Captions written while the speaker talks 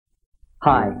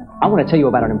Hi, I want to tell you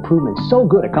about an improvement so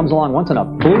good it comes along once in a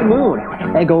blue moon.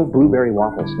 Eggo Blueberry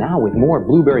Waffles, now with more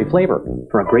blueberry flavor.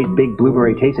 For a great big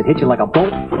blueberry taste that hits you like a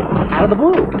bolt out of the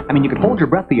blue. I mean, you could hold your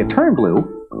breath till you turn blue.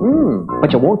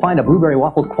 But you won't find a blueberry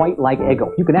waffle quite like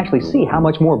Eggo. You can actually see how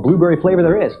much more blueberry flavor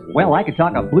there is. Well, I could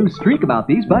talk a blue streak about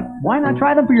these, but why not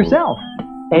try them for yourself?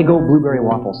 Eggo Blueberry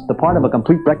Waffles, the part of a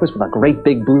complete breakfast with a great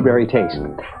big blueberry taste.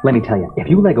 Let me tell you, if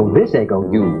you Lego this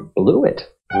Eggo, you blew it.